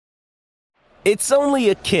It's only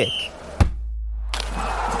a kick,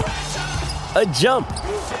 a jump,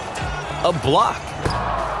 a block.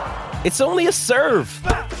 It's only a serve.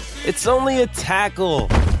 It's only a tackle,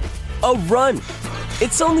 a run.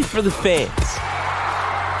 It's only for the fans.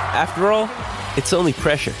 After all, it's only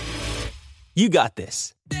pressure. You got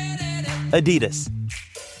this. Adidas.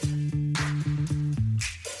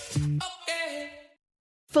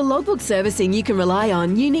 For logbook servicing you can rely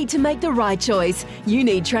on, you need to make the right choice. You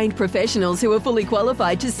need trained professionals who are fully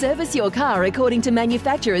qualified to service your car according to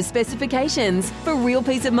manufacturer's specifications. For real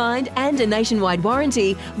peace of mind and a nationwide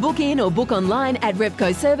warranty, book in or book online at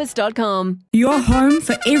repcoservice.com. Your home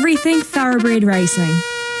for everything thoroughbred racing.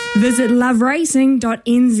 Visit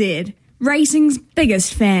LOVERACING.NZ. Racing's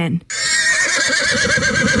biggest fan.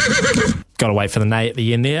 Got to wait for the nay at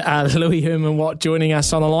the end there. Louis Herman-Watt joining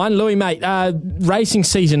us on the line. Louis, mate, racing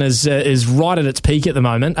season is right at its peak at the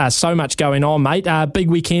moment. So much going on, mate. Big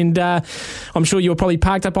weekend. I'm sure you were probably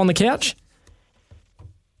parked up on the couch.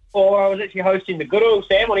 Or I was actually hosting the good old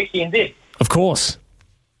Sam on SCNZ. Of course.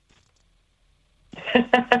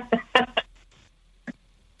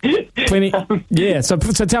 Plenty. Yeah. So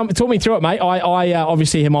talk me through it, mate. I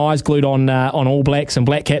obviously have my eyes glued on All Blacks and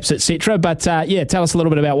Black Caps, etc. But tell us a little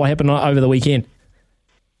bit about what happened over the weekend.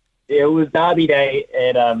 Yeah, it was Derby Day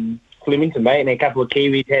at Flemington, mate, and a couple of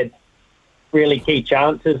Kiwis had really key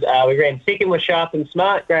chances. We ran second with Sharp and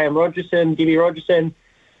Smart, Graham Rogerson, Debbie Rogerson,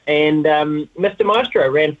 and Mr. Maestro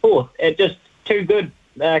ran fourth at just too good.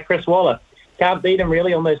 Chris Waller can't beat him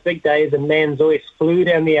really on those big days, and Manzois flew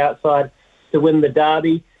down the outside to win the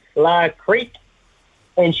Derby. La Creek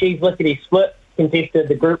and She's Lickety Split contested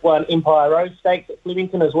the Group 1 Empire Road Stakes at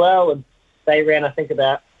Flemington as well, and they ran, I think,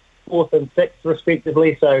 about 4th and 6th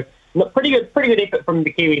respectively. So pretty good effort from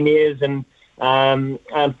the Kiwi mares, and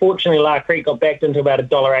unfortunately La Creek got backed into about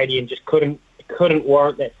 $1.80 and just couldn't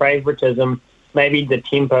warrant that favouritism. Maybe the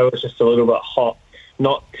tempo was just a little bit hot,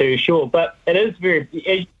 not too sure. But it is very,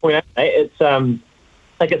 as you point out, it's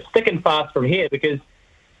it's thick and fast from here, because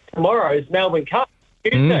tomorrow's Melbourne Cup,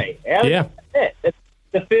 Tuesday. Yeah. It's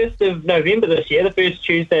the 1st of November this year, the first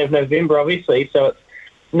Tuesday of November, obviously, so it's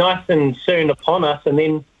nice and soon upon us. And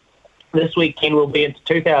then this weekend we'll be into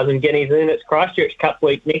 2,000 guineas, and then it's Christchurch Cup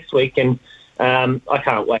week next week, and I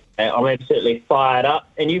can't wait. I'm absolutely fired up.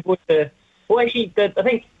 And you've got I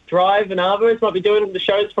think Drive and Arvos might be doing the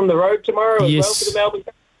shows from the road tomorrow as well for the Melbourne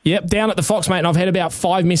Cup. Yep, down at the Fox, mate, and I've had about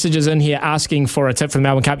 5 messages in here asking for a tip for the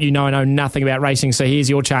Melbourne Cup. I know nothing about racing, so here's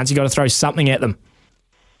your chance. You've got to throw something at them.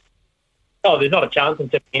 Oh, there's not a chance in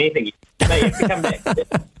tipping anything. Mate, you have to come back.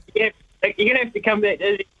 You're going to have to come back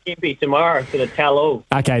to the tomorrow for the tell-all.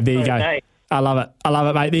 Okay, there you go. Okay. I love it,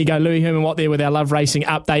 mate. There you go. Louis Herman-Watt there with our Love Racing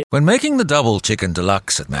update. When making the double chicken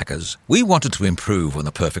deluxe at Macca's, we wanted to improve on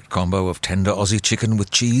the perfect combo of tender Aussie chicken with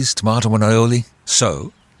cheese, tomato and aioli.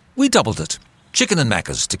 So, we doubled it. Chicken and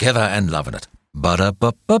Macca's, together and loving it.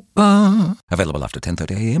 Ba-da-ba-ba-ba. Available after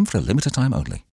 10:30 a.m. for a limited time only.